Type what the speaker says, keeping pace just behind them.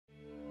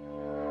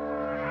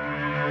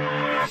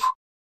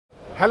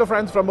Hello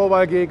friends from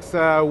Mobile Geeks,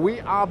 we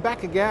are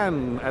back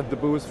again at the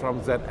booth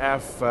from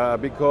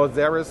ZF because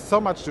there is so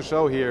much to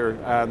show here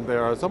and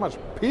there are so much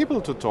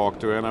people to talk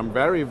to, and I'm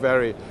very,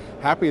 very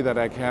happy that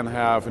I can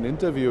have an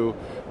interview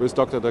with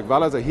Dr. Dirk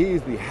Walliser. He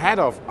is the Head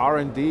of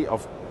R&D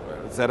of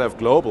ZF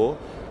Global.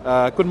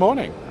 Good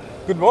morning.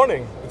 Good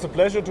morning. It's a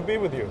pleasure to be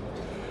with you.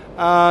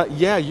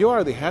 Yeah, you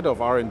are the Head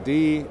of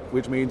R&D,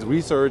 which means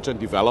research and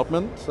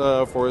development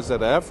for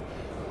ZF.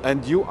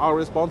 And you are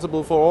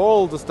responsible for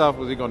all the stuff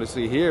that you're going to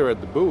see here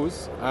at the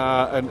booth,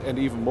 and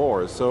even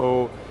more.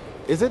 So,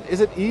 is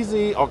it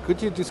easy, or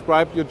could you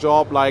describe your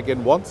job like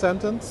in one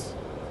sentence?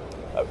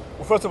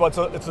 First of all,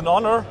 it's an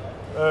honor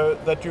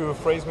that you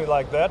phrase me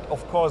like that.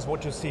 Of course,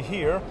 what you see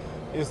here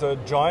is a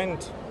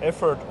joint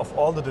effort of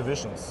all the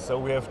divisions. So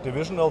we have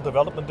divisional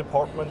development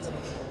departments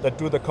that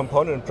do the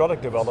component and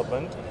product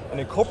development, and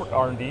in corporate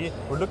R&D,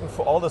 we're looking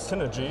for all the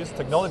synergies,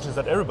 technologies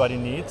that everybody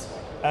needs,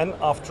 and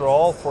after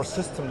all, for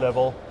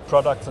system-level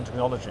products and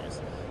technologies.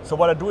 So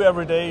what I do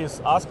every day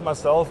is ask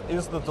myself,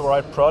 is that the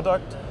right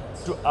product?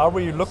 Are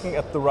we looking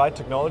at the right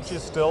technology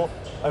still?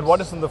 And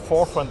what is in the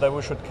forefront that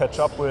we should catch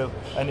up with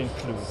and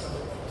include?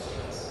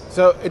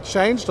 So it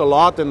changed a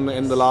lot in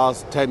the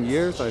last 10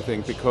 years, I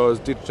think, because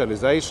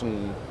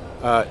digitalization,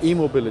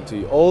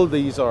 e-mobility, all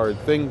these are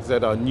things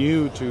that are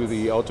new to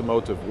the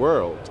automotive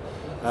world.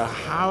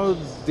 How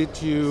did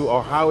you,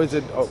 or how is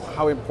it, or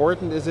how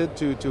important is it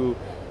to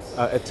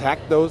attack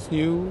those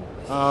new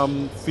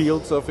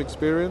fields of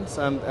experience,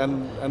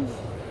 and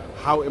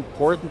how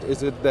important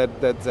is it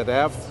that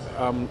ZF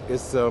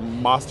is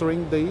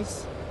mastering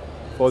these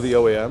for the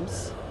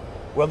OEMs?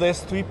 Well, there's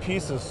three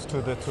pieces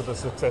to the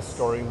success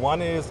story.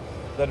 One is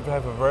that we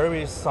have a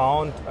very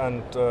sound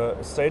and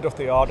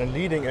state-of-the-art and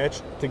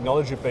leading-edge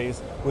technology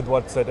base with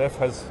what ZF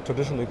has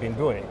traditionally been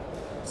doing.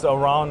 So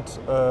around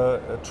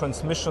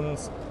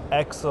transmissions,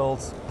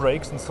 axles,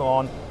 brakes and so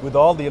on, with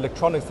all the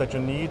electronics that you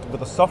need, with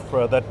the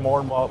software that more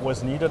and more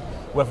was needed,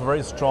 we have a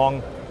very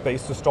strong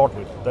base to start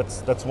with.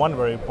 That's one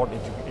very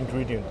important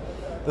ingredient.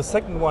 The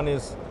second one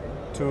is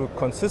to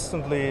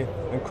consistently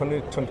and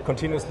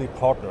continuously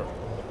partner.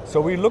 So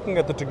we're looking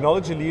at the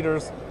technology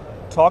leaders,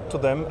 talk to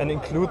them and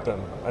include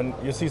them. And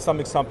you see some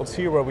examples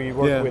here where we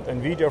work with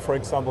NVIDIA, for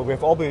example. We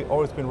have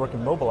always been working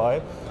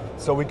Mobileye.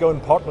 So we go in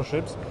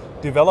partnerships,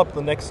 develop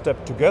the next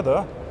step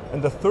together.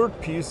 And the third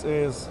piece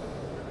is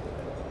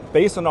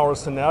based on our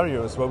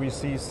scenarios where we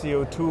see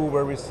CO2,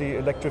 where we see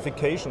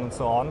electrification and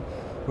so on,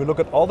 we look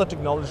at all the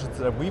technologies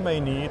that we may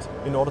need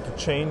in order to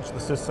change the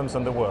systems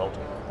in the world.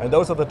 And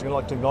those are the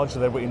technologies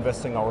that we're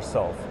investing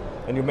ourselves.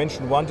 And you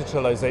mentioned one,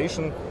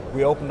 digitalization.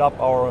 We opened up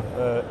our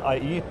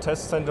IE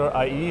test center,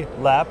 IE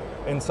lab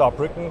in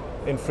Saarbrücken,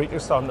 in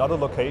Friedrichshafen and other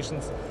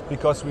locations,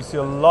 because we see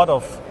a lot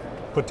of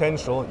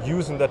potential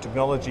using that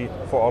technology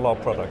for all our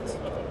products.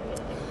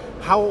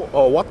 How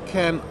or what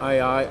can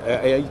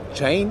AI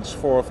change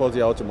for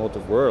the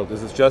automotive world?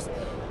 This is just,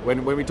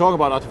 when we talk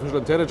about artificial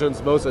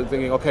intelligence, most are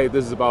thinking, okay,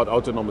 this is about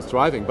autonomous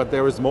driving, but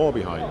there is more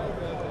behind.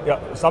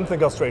 Yeah,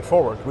 something else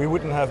straightforward. We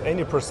wouldn't have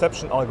any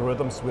perception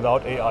algorithms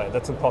without AI.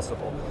 That's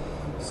impossible.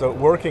 So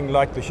working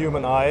like the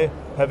human eye,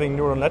 having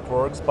neural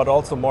networks, but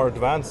also more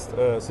advanced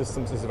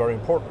systems is very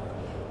important.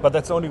 But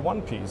that's only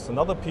one piece.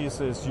 Another piece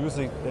is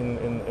using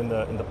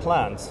in the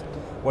plants.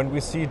 When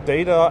we see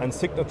data and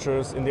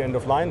signatures in the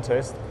end-of-line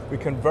test, we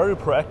can very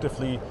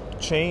proactively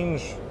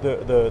change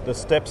the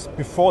steps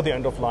before the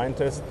end-of-line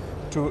test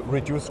to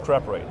reduce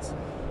scrap rates.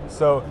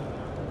 So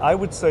I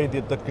would say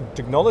that the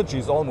technology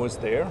is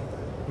almost there.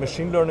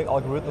 Machine learning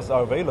algorithms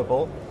are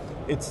available.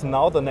 It's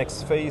now the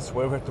next phase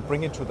where we have to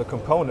bring it to the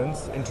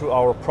components, into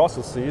our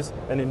processes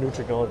and in new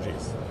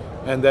technologies.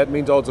 And that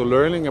means also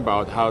learning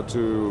about how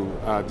to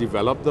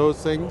develop those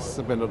things,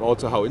 and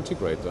also how to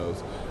integrate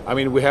those. I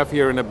mean, we have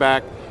here in the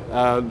back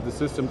the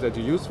systems that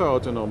you use for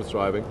autonomous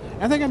driving,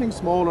 and they're getting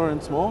smaller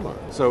and smaller.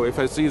 So if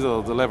I see the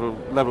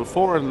level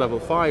 4 and level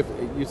 5,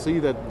 you see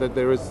that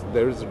there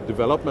is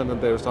development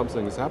and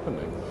something is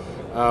happening.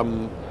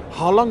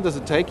 How long does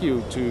it take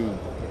you to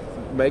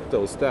make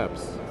those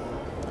steps?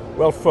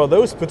 Well, for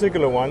those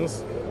particular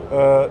ones,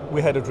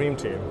 we had a dream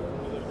team,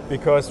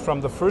 because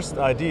from the first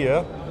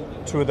idea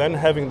to then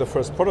having the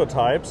first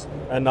prototypes,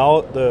 and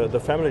now the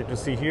family you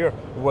see here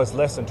was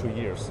less than 2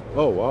 years.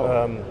 Oh,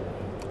 wow.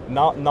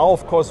 Now,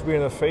 of course, we're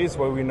in a phase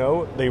where we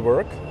know they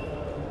work,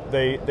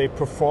 they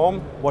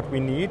perform what we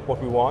need,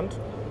 what we want.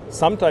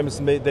 Sometimes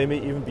they may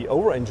even be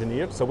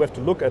over-engineered, so we have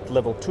to look at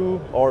level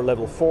 2 or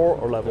level 4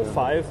 or level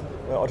 5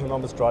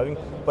 autonomous driving,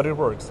 but it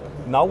works.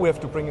 Now we have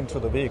to bring it to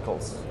the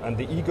vehicles, and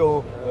the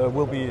Ego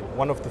will be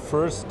one of the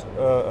first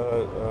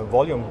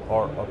volume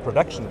or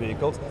production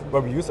vehicles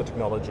where we use the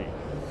technology.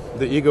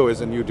 The Ego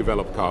is a new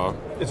developed car.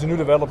 It's a new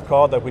developed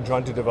car that we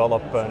jointly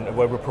develop, and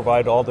where we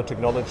provide all the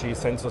technology,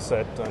 sensor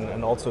set,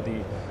 and also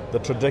the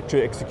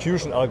trajectory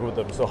execution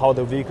algorithm, so how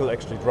the vehicle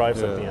actually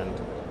drives at the end.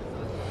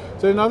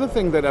 So another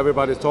thing that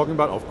everybody's talking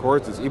about, of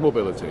course, is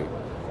e-mobility.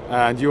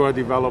 And you are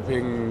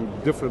developing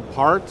different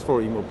parts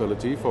for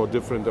e-mobility for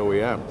different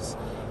OEMs.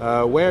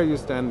 Where are you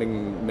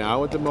standing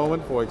now at the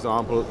moment, for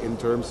example, in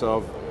terms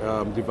of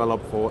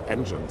develop for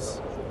engines?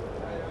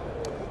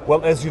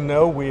 Well, as you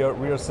know, we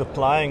are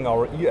supplying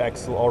our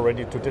e-axle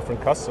already to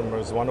different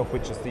customers, one of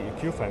which is the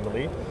EQ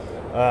family.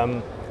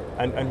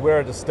 And we're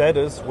at a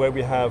status where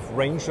we have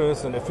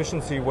ranges and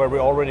efficiency where we're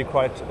already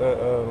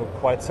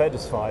quite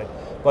satisfied.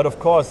 But of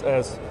course,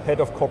 as head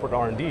of corporate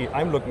R&D,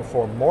 I'm looking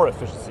for more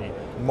efficiency,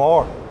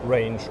 more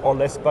range, or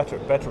less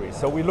battery.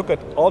 So we look at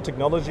all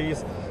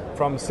technologies,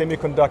 from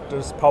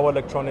semiconductors, power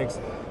electronics,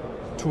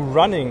 to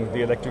running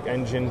the electric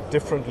engine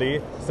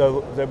differently,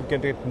 so that we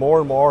can get more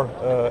and more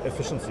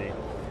efficiency.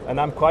 And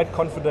I'm quite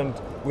confident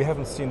we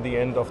haven't seen the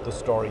end of the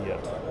story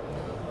yet.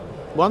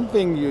 One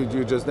thing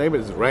you just named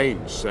is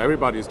range.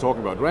 Everybody is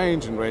talking about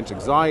range and range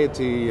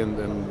anxiety,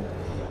 and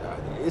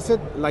is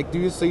it like, do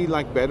you see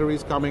like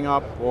batteries coming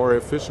up or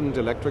efficient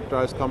electric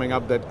drives coming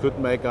up that could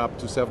make up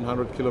to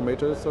 700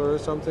 kilometers or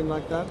something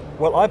like that?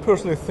 Well, I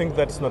personally think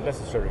that's not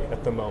necessary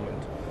at the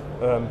moment,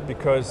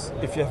 because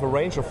if you have a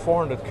range of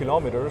 400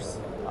 kilometers,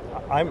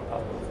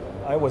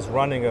 I was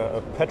running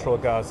a petrol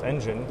gas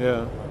engine.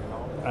 Yeah.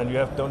 And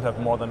you don't have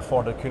more than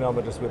 400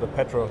 kilometers with a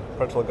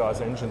petrol gas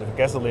engine. The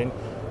gasoline,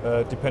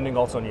 depending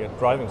also on your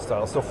driving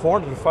style. So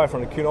 400 to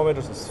 500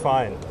 kilometers is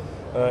fine.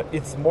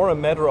 It's more a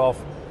matter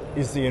of,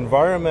 is the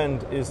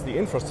environment, is the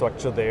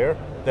infrastructure there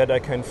that I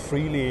can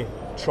freely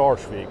charge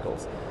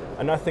vehicles?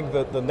 And I think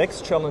that the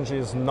next challenge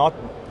is not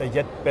a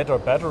yet better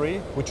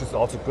battery, which is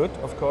also good,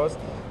 of course,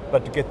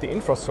 but to get the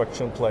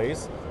infrastructure in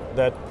place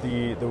that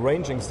the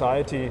range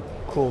anxiety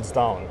cools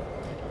down.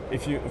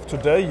 If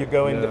today you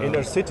go in the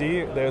inner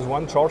city, there's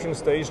one charging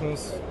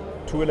stations,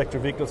 2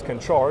 electric vehicles can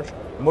charge.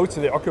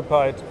 Mostly they're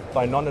occupied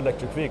by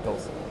non-electric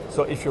vehicles.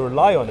 So if you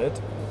rely on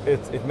it,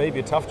 it may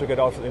be tough to get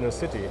out of the inner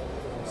city.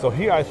 So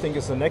here I think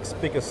is the next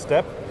biggest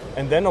step.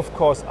 And then of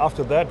course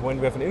after that, when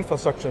we have an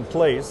infrastructure in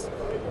place,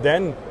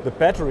 then the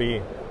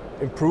battery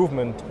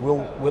improvement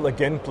will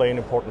again play an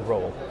important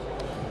role.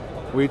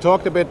 We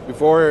talked a bit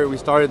before we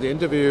started the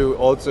interview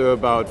also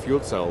about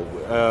fuel cell.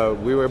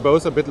 We were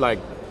both a bit like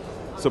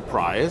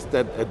surprised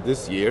that at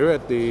this year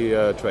at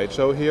the trade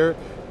show here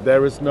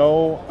there is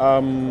no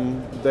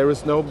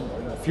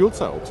fuel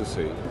cell to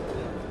see.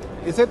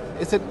 Is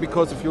it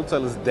because the fuel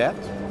cell is dead,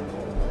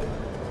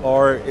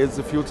 or is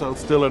the fuel cell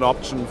still an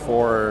option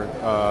for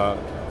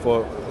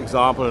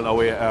example,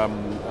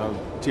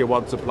 tier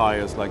 1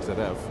 suppliers like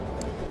ZF?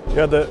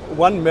 Yeah, the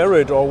one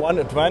merit or one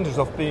advantage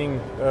of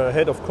being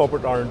head of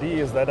corporate R&D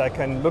is that I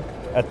can look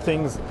at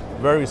things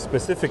very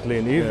specifically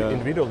and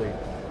individually.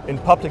 In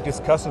public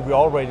discussion, we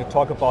already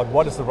talk about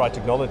what is the right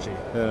technology.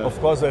 Yeah. Of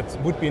course, it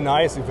would be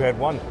nice if we had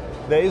one.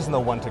 There is no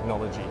one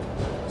technology.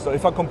 So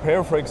if I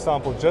compare, for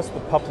example, just the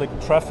public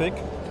traffic,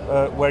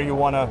 where you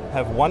want to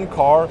have one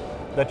car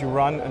that you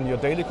run in your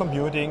daily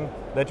commuting,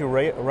 that you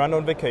run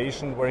on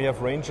vacation, where you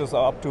have ranges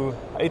up to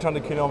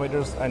 800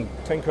 kilometers and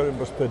 10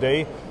 kilometers per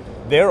day,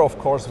 there, of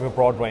course, we have a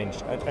broad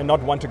range, and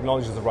not one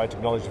technology is the right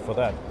technology for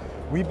that.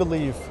 We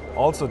believe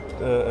also,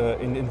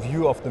 in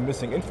view of the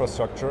missing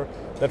infrastructure,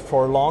 that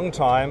for a long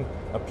time,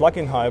 a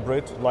plug-in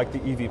hybrid like the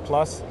EV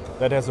Plus,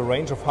 that has a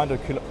range of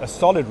a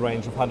solid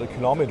range of 100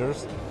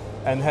 kilometers,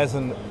 and has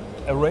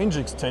a range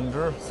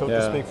extender, so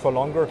to speak, for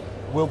longer,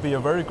 will be a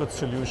very good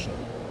solution.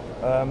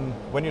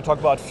 When you talk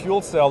about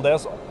fuel cell,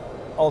 there's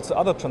also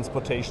other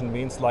transportation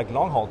means like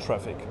long-haul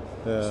traffic.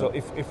 Yeah. So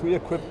if we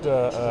equipped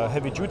a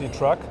heavy-duty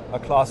truck, a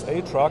Class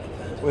A truck,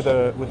 with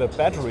a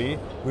battery,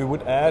 we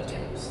would add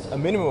a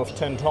minimum of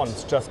 10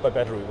 tons just by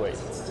battery weight.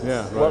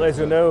 Yeah, right. Well, as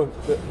you know,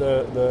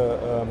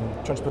 the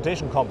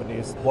transportation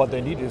companies, what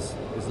they need is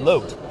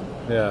load.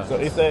 Yeah. So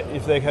if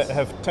they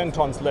have 10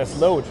 tons less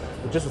load,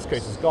 the business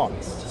case is gone.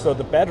 So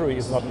the battery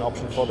is not an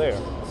option for there.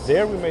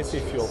 There we may see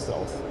fuel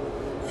cells.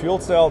 Fuel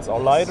cells are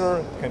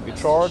lighter, can be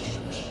charged.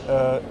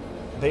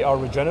 They are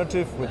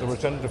regenerative with the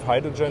regenerative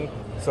hydrogen,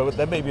 so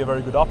that may be a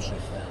very good option.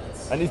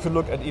 And if you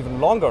look at even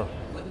longer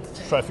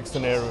traffic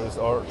scenarios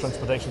or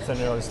transportation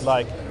scenarios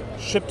like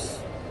ships,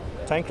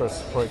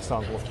 tankers, for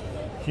example,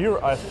 here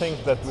I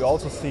think that we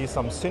also see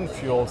some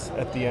synfuels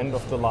at the end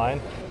of the line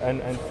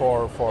and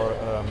for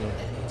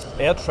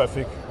air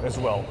traffic as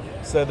well.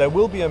 So there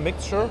will be a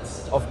mixture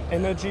of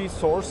energy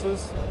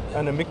sources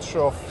and a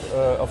mixture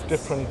of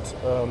different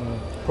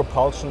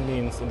propulsion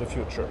means in the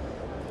future.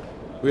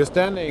 We're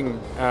standing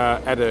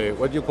at a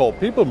what you call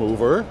people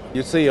mover.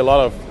 You see a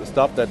lot of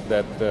stuff that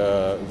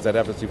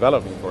ZF is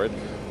developing for it.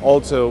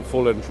 Also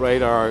full-length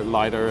radar,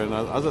 LiDAR, and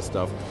other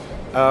stuff.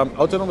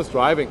 Autonomous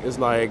driving is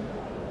like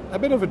a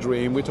bit of a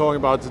dream. We're talking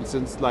about it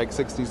since like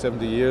 60,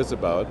 70 years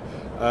about.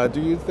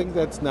 Do you think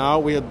that's now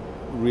we're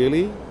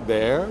really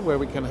there where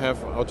we can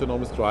have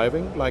autonomous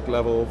driving like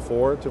level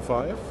 4 to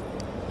 5?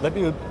 Let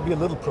me be a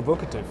little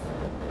provocative.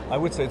 I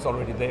would say it's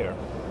already there.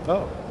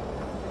 Oh.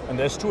 And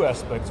there's two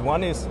aspects.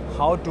 One is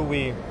how do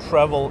we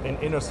travel in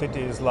inner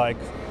cities like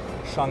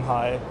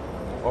Shanghai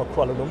or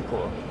Kuala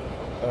Lumpur?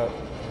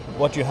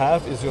 What you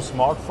have is your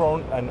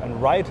smartphone,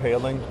 and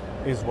ride-hailing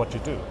is what you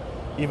do,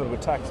 even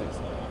with taxis.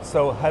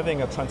 So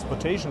having a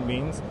transportation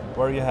means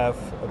where you have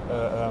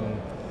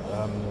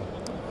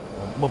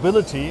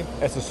mobility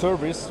as a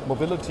service,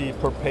 mobility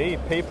per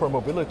pay per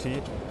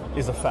mobility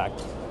is a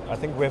fact. I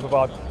think we have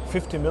about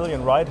 50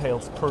 million ride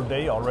hails per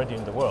day already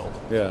in the world.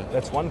 Yeah.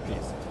 That's one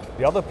piece.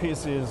 The other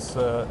piece is,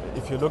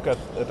 if you look at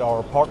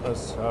our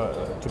partners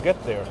to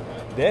get there,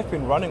 they have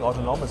been running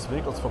autonomous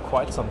vehicles for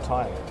quite some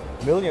time.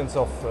 Millions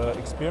of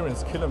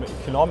experienced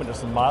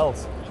kilometers and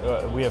miles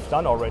we have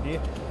done already.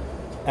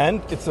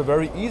 And it's a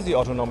very easy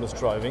autonomous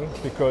driving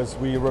because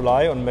we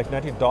rely on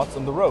magnetic dots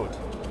on the road.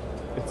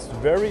 It's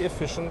very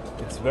efficient,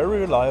 it's very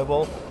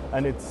reliable,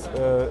 and it's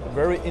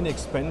very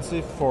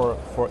inexpensive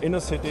for inner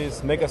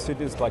cities, mega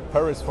cities like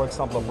Paris, for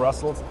example, or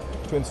Brussels,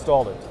 to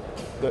install it.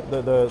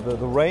 The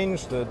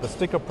range, the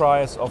sticker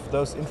price of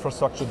those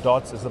infrastructure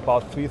dots is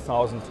about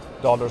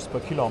 $3,000 per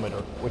kilometer,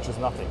 which is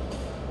nothing.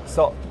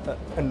 So,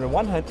 on the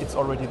one hand, it's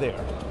already there.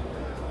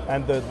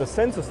 And the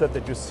sensors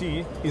that you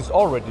see is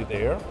already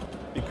there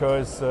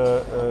because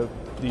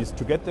these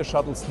to get the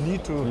shuttles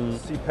need to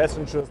see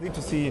passengers, need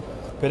to see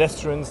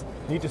pedestrians,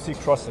 need to see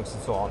crossings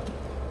and so on.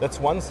 That's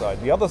one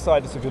side. The other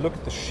side is if you look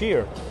at the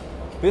sheer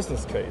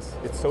business case,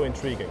 it's so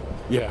intriguing.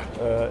 Yeah.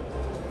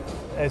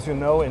 As you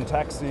know, in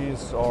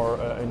taxis or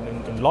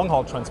in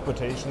long-haul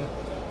transportation,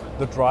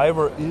 the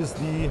driver is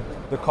the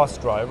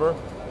cost driver.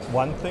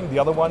 One thing. The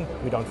other one,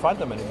 we don't find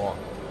them anymore.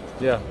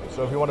 Yeah.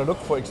 So if you want to look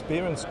for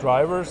experienced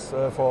drivers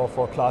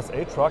for Class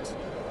A trucks,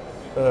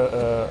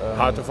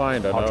 hard to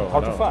find.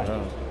 Hard to find.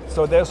 Yeah.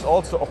 So there's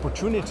also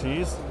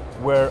opportunities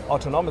where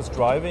autonomous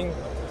driving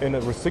in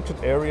restricted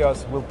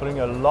areas will bring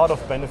a lot of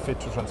benefit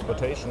to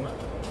transportation.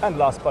 And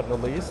last but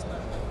not least,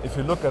 if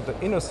you look at the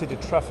inner city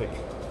traffic,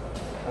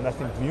 and I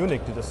think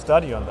Munich did a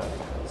study on that,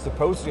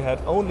 suppose you had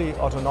only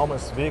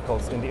autonomous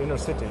vehicles in the inner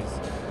cities,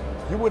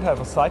 you would have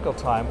a cycle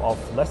time of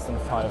less than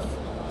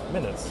 5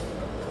 minutes.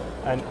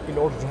 And in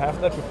order to have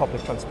that with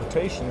public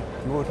transportation,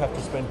 you would have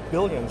to spend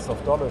billions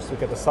of dollars to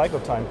get a cycle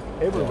time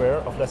everywhere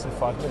of less than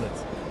 5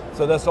 minutes.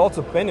 So there's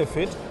also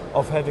benefit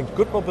of having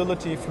good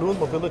mobility, fluent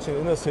mobility in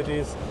inner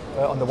cities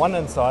on the one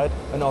hand side,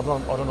 and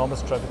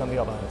autonomous traffic on the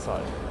other hand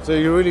side. So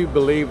you really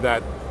believe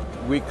that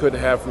we could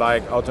have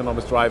like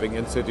autonomous driving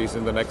in cities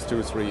in the next 2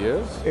 or 3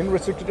 years? In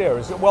restricted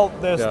areas. Well,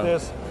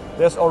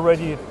 there's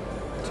already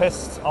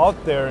tests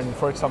out there in,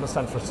 for example,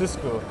 San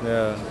Francisco.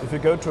 Yeah. If you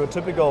go to a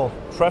typical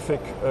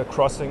traffic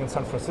crossing in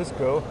San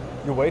Francisco,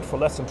 you wait for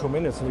less than 2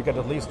 minutes and you get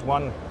at least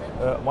one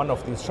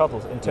of these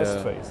shuttles in test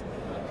phase.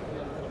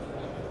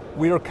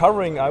 We are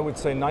covering, I would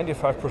say,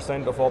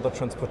 95% of all the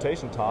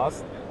transportation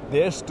tasks.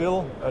 There's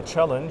still a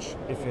challenge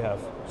if you have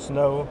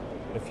snow,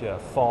 if you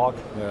have fog,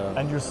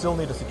 and you still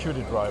need a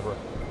security driver.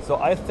 So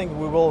I think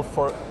we will,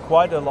 for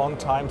quite a long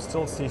time,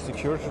 still see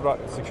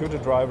security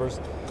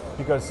drivers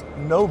because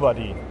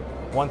nobody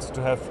wants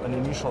to have an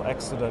initial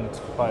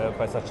accident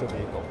by such a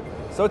vehicle.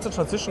 So it's a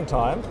transition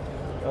time,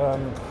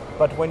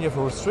 but when you have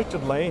a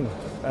restricted lane,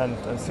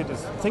 and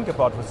cities think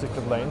about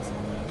restricted lanes,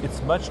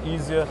 it's much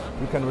easier.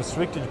 You can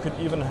restrict it, you could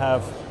even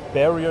have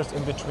barriers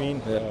in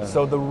between,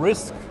 so the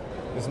risk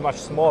is much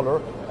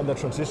smaller and the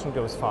transition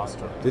goes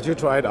faster. Did you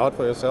try it out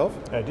for yourself?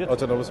 I did.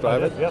 Autonomous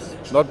driving? I did,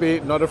 yes.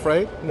 Not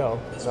afraid? No.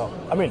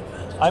 I mean,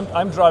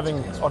 I'm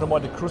driving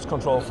automatic cruise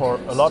control for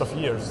a lot of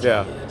years.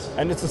 Yeah.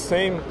 And it's the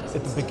same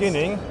at the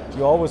beginning.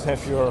 You always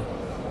have your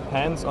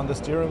hands on the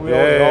steering wheel.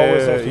 You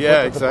always have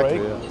to put the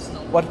brake.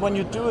 Yeah. But when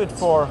you do it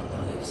for,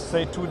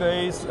 say, 2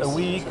 days, a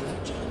week,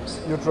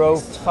 you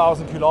drove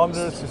 1,000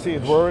 kilometers, you see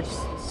it works.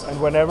 And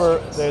whenever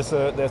there's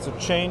a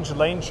change,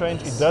 lane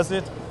change, it does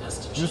it.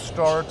 You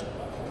start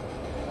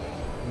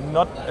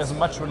not as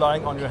much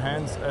relying on your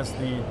hands as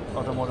the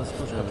automotive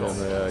cruise control.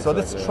 Yeah, exactly. So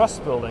that's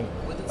trust building.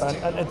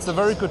 And it's a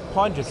very good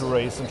point you to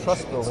raise in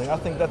trust building. I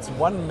think that's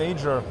one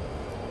major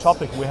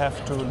topic we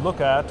have to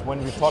look at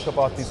when we talk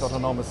about these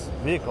autonomous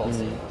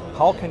vehicles.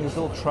 How can you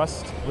build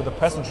trust with a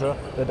passenger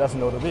that doesn't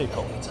know the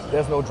vehicle?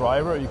 There's no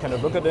driver, you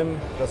cannot look at him.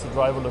 Does the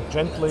driver look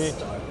gently?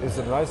 Is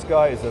it a nice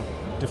guy? Is it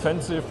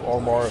defensive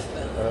or more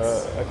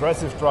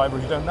aggressive driver?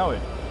 You don't know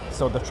it.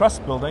 So the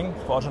trust building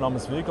for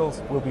autonomous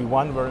vehicles will be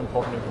one very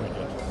important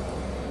ingredient.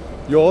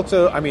 You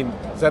also, I mean,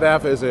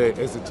 ZF is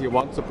a tier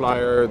 1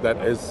 supplier that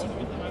is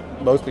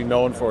mostly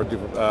known for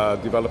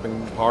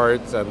developing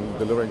parts and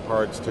delivering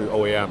parts to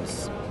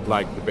OEMs,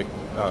 like the big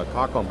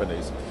car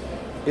companies.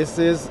 Is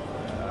this,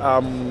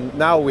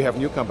 now we have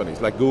new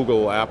companies like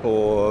Google,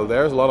 Apple,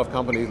 there's a lot of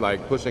companies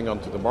like pushing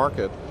onto the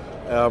market.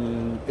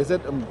 Is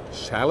it a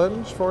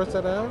challenge for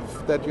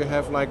ZF that you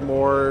have like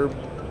more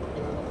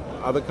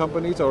other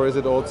companies, or is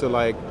it also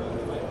like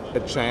a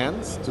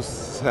chance to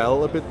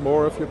sell a bit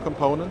more of your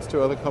components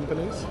to other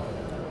companies?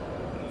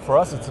 For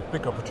us, it's a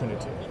big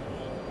opportunity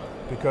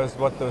because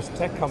what those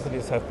tech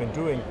companies have been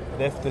doing,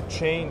 they've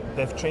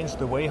changed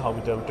the way how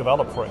we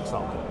develop, for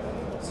example.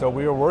 So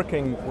we are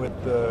working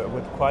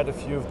with quite a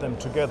few of them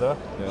together,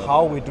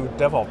 how we do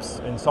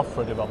DevOps in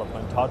software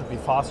development, how to be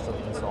faster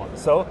and so on.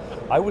 So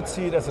I would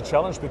see it as a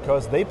challenge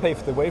because they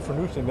paved the way for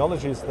new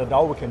technologies that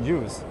now we can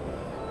use.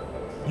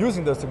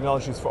 Using those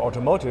technologies for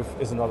automotive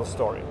is another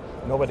story.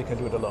 Nobody can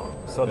do it alone.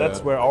 So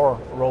that's where our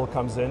role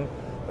comes in.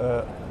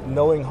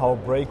 knowing how a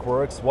brake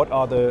works, what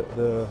are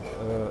the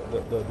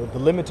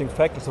limiting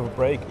factors of a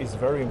brake is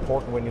very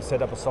important when you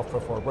set up a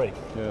software for a brake.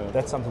 Yeah.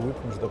 That's something we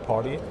bring to the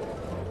party.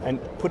 And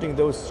putting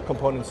those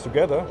components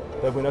together,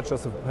 that we not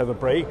just have a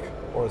brake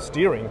or a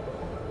steering,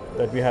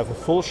 that we have a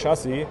full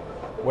chassis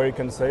where you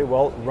can say,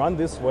 well, run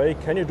this way,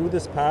 can you do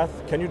this path,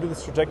 can you do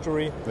this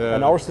trajectory? Yeah.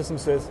 And our system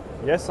says,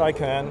 yes, I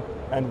can,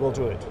 and we'll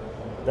do it.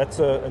 That's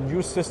a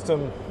new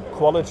system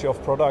quality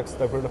of products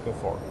that we're looking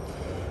for.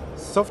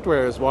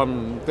 Software is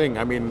one thing.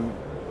 I mean,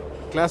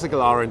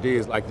 classical R&D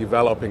is like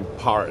developing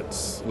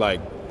parts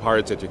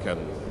that you can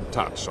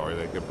touch or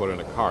that you can put in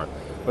a car.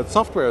 But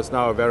software is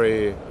now a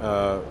very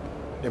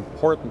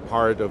important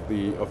part of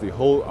the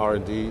whole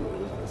R&D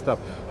stuff.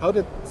 How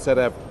did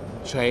ZF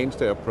change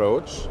their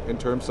approach in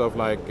terms of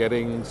like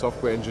getting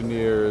software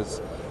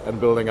engineers and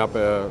building up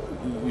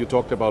you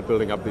talked about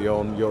building up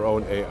your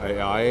own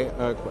AI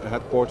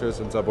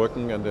headquarters in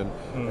Saarbrücken and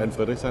in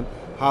Friedrichshain.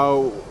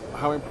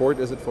 How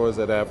important is it for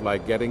ZF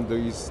like getting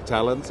these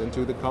talents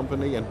into the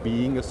company and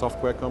being a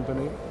software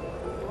company?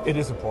 It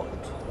is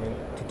important. I mean,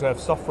 to have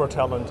software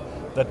talent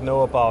that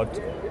know about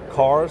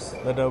cars,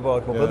 that know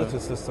about mobility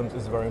systems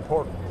is very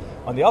important.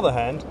 On the other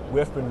hand, we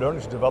have been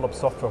learning to develop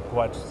software for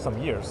quite some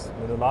years.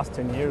 In the last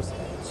 10 years,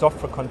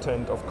 software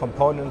content of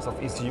components,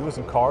 of ECUs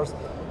in cars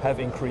have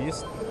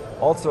increased.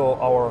 Also,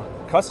 our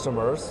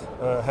customers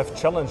have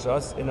challenged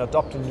us in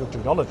adopting new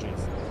technologies.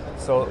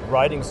 So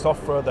writing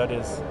software that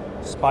is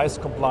SPICE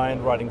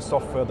compliant, writing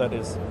software that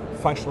is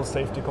functional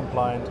safety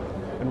compliant,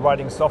 and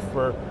writing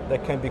software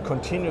that can be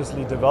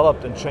continuously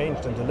developed and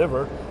changed and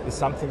delivered is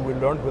something we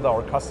learned with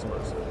our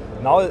customers.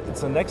 Now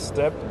it's the next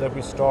step that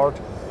we start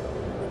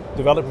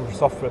developing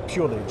software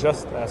purely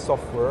just as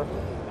software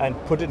and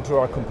put into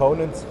our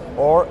components,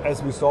 or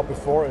as we saw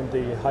before in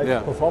the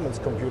high performance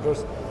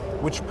computers,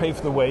 which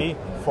pave the way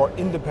for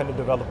independent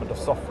development of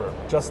software,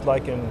 just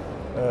like in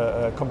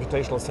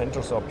computational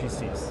centers or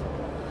PCs.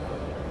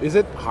 Is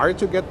it hard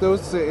to get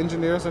those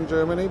engineers in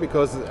Germany?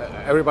 Because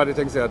everybody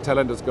thinks their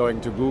talent is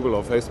going to Google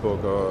or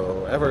Facebook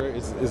or whatever.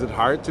 Is it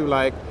hard to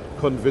like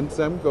convince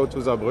them go to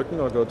Saarbrücken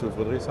or go to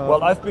Friedrichshain?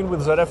 Well, I've been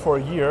with ZF for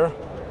a year,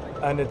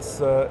 and it's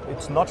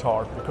not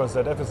hard because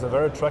ZF is a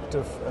very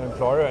attractive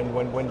employer, and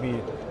when we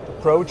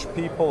approach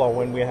people or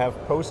when we have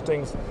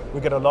postings, we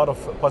get a lot of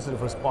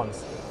positive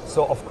response.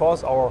 So of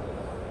course our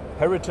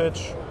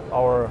heritage,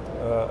 our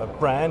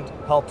brand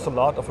helps a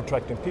lot of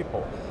attracting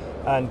people.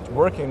 And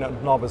working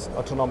in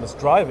autonomous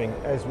driving,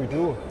 as we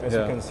do, as you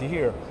can see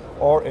here,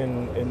 or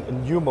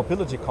in new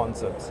mobility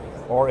concepts,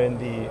 or in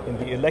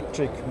the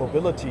electric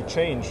mobility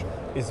change,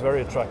 is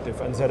very attractive,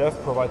 and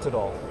ZF provides it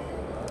all.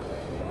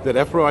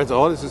 ZF provides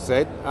all, as you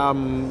said.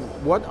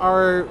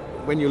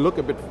 When you look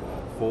a bit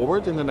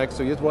forward in the next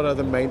 2 years, what are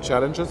the main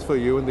challenges for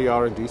you in the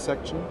R&D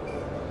section?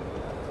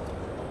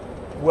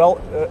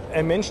 Well,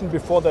 I mentioned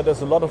before that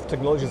there's a lot of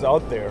technologies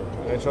out there.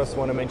 I just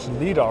want to mention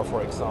LiDAR,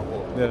 for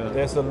example. Yeah.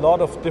 There's a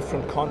lot of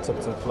different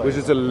concepts in place. Which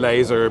is a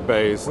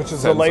laser-based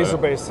sensor. A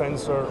laser-based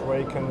sensor where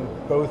you can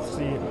both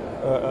see,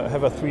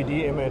 have a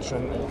 3D image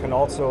and can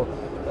also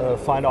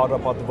find out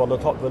about the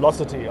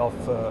velocity of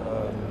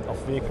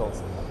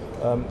vehicles.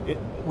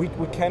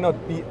 We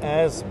cannot be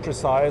as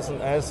precise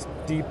and as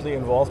deeply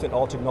involved in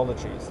all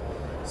technologies.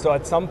 So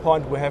at some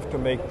point we have to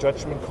make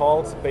judgment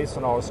calls based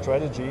on our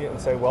strategy and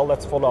say, well,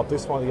 let's follow up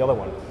this one or the other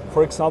one.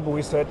 For example,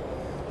 we said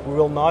we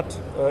will not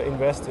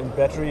invest in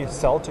battery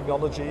cell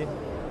technology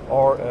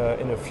or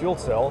in a fuel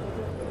cell.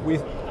 We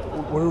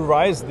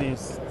revise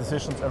these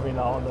decisions every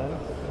now and then.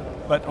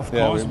 But of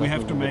course we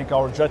have to make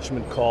our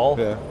judgment call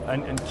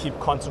and keep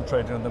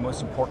concentrating on the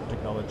most important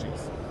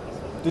technologies.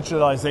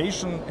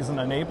 Digitalization is an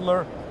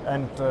enabler,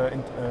 and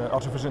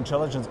artificial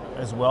intelligence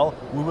as well.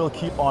 We will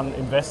keep on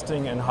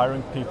investing and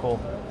hiring people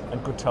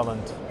and good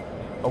talent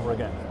over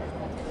again.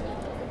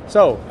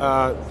 So,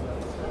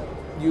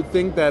 you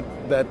think that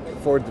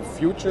for the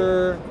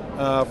future,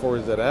 for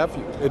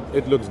ZF,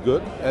 it looks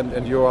good,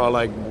 and you are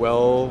like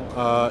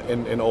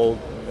in all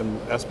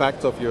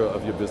aspects of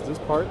your business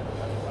part.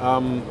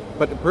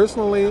 But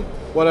personally,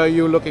 what are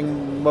you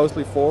looking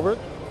mostly forward?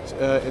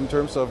 In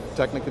terms of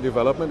technical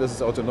development, is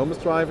it autonomous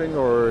driving,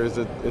 or is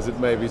it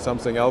maybe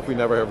something else we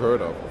never have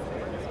heard of?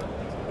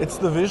 It's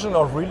the vision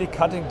of really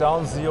cutting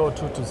down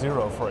CO2 to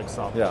zero, for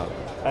example. Yeah.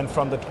 And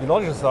from the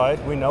technology side,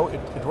 we know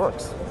it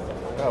works.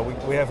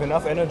 We have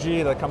enough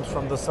energy that comes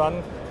from the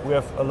sun. We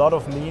have a lot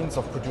of means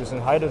of producing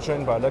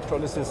hydrogen by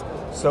electrolysis.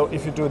 So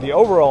if you do the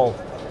overall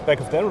back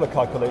of the envelope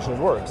calculation, it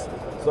works.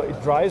 So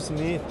it drives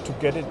me to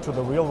get it to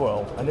the real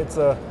world, and it's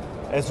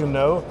as you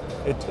know,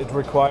 it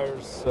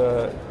requires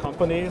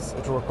companies,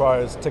 it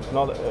requires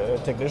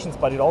technicians,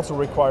 but it also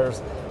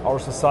requires our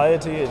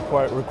society, it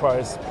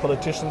requires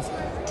politicians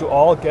to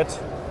all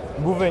get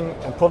moving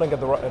and pulling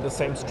at the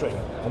same string.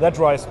 And that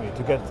drives me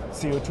to get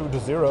CO2 to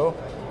zero.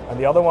 And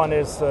the other one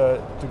is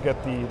to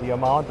get the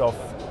amount of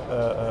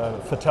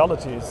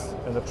fatalities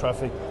in the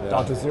traffic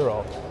down to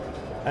zero.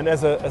 And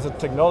as a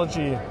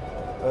technology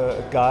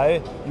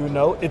guy, you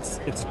know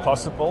it's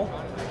possible.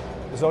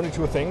 There's only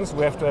two things.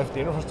 We have to have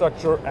the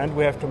infrastructure and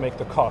we have to make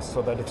the cost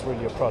so that it's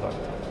really a product.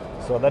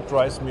 So that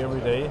drives me every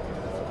day,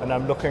 and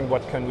I'm looking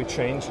what can we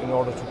change in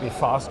order to be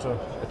faster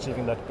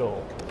achieving that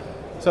goal.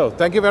 So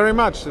thank you very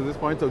much to this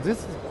point. So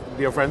this,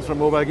 dear friends from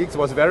Mobile Geeks,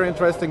 was very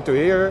interesting to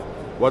hear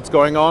what's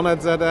going on at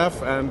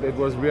ZF, and it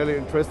was really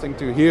interesting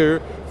to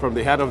hear from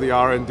the head of the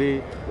R&D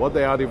what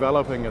they are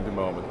developing at the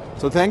moment.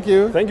 So thank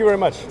you. Thank you very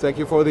much. Thank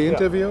you for the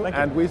interview. Thank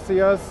you. And we see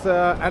us,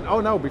 and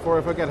oh no, before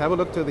I forget, have a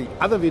look to the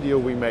other video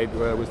we made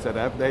with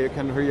ZF. There you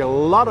can hear a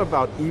lot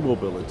about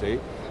e-mobility.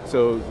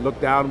 So look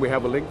down, we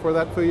have a link for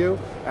that for you.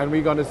 And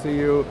we're going to see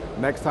you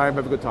next time.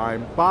 Have a good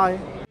time. Bye.